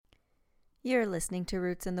You're listening to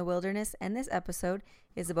Roots in the Wilderness, and this episode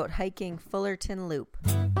is about hiking Fullerton Loop.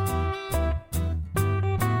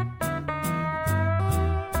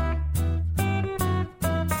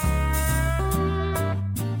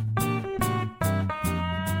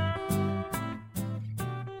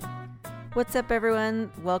 What's up, everyone?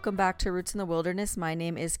 Welcome back to Roots in the Wilderness. My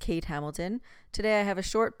name is Kate Hamilton. Today I have a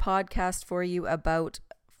short podcast for you about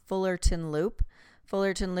Fullerton Loop.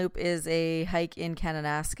 Fullerton Loop is a hike in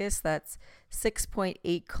Kananaskis that's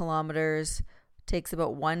 6.8 kilometers, takes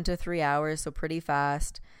about 1 to 3 hours, so pretty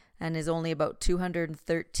fast, and is only about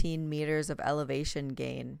 213 meters of elevation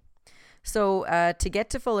gain. So to get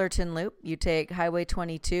to Fullerton Loop, you take Highway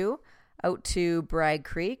 22 out to Bragg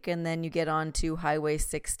Creek, and then you get on to Highway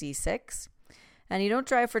 66. And you don't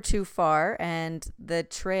drive for too far, and the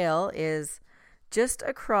trail is just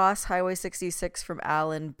across Highway 66 from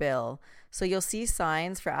Allen Bill. So you'll see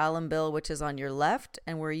signs for Allen Bill, which is on your left,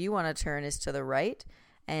 and where you want to turn is to the right,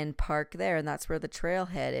 and park there, and that's where the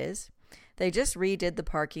trailhead is. They just redid the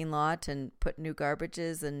parking lot and put new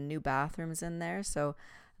garbages and new bathrooms in there, so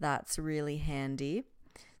that's really handy.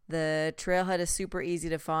 The trailhead is super easy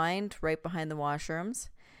to find, right behind the washrooms.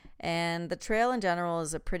 And the trail in general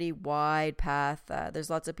is a pretty wide path. There's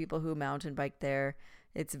lots of people who mountain bike there.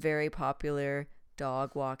 It's a very popular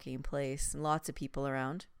dog walking place and lots of people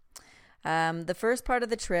around. The first part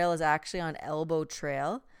of the trail is actually on Elbow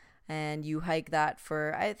Trail, and you hike that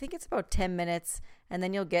for, I think it's about 10 minutes, and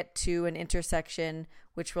then you'll get to an intersection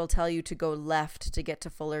which will tell you to go left to get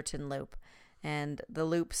to Fullerton Loop. And the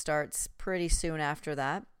loop starts pretty soon after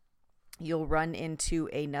that. You'll run into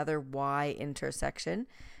another Y intersection,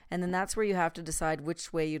 and then that's where you have to decide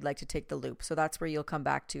which way you'd like to take the loop. So that's where you'll come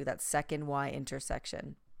back to, that second Y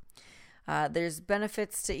intersection. There's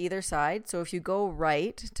benefits to either side. So if you go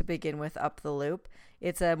right to begin with up the loop,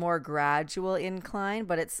 it's a more gradual incline,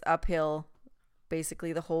 but it's uphill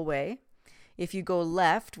basically the whole way. If you go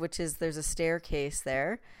left, there's a staircase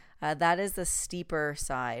there, that is the steeper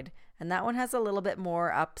side. And that one has a little bit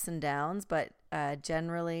more ups and downs, but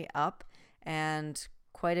generally up and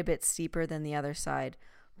quite a bit steeper than the other side.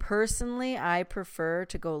 Personally, I prefer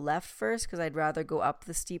to go left first because I'd rather go up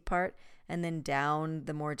the steep part and then down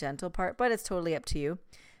the more gentle part, but it's totally up to you.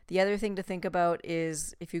 The other thing to think about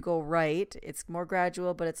is if you go right, it's more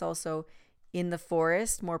gradual, but it's also in the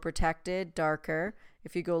forest, more protected, darker.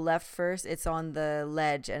 If you go left first, it's on the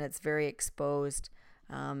ledge and it's very exposed.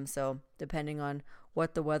 So depending on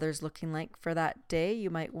what the weather's looking like for that day, you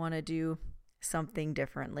might want to do something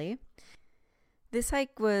differently. This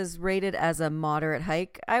hike was rated as a moderate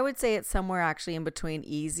hike. I would say it's somewhere actually in between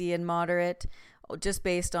easy and moderate, just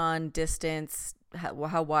based on distance,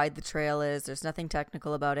 how wide the trail is. There's nothing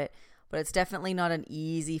technical about it, but it's definitely not an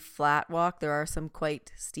easy flat walk. There are some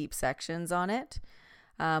quite steep sections on it,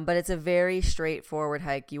 but it's a very straightforward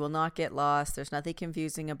hike. You will not get lost. There's nothing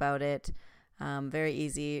confusing about it. Very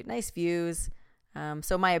easy, nice views.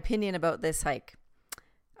 So my opinion about this hike.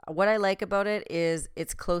 What I like about it is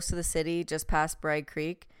it's close to the city, just past Bragg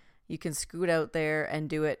Creek. You can scoot out there and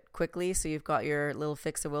do it quickly, so you've got your little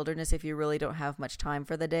fix of wilderness if you really don't have much time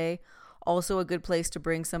for the day. Also a good place to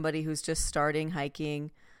bring somebody who's just starting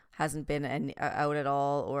hiking, hasn't been out at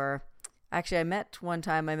all. Or actually, I met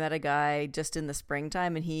a guy just in the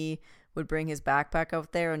springtime, and he would bring his backpack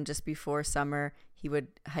out there, and just before summer, he would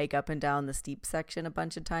hike up and down the steep section a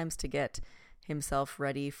bunch of times to get himself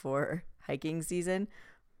ready for hiking season.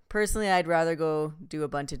 Personally, I'd rather go do a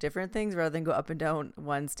bunch of different things rather than go up and down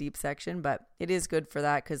one steep section, but it is good for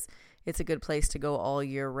that because it's a good place to go all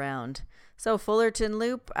year round. So Fullerton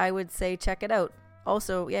Loop, I would say check it out.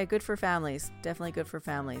 Also, yeah, good for families. Definitely good for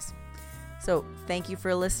families. So thank you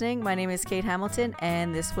for listening. My name is Kate Hamilton,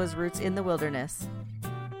 and this was Roots in the Wilderness.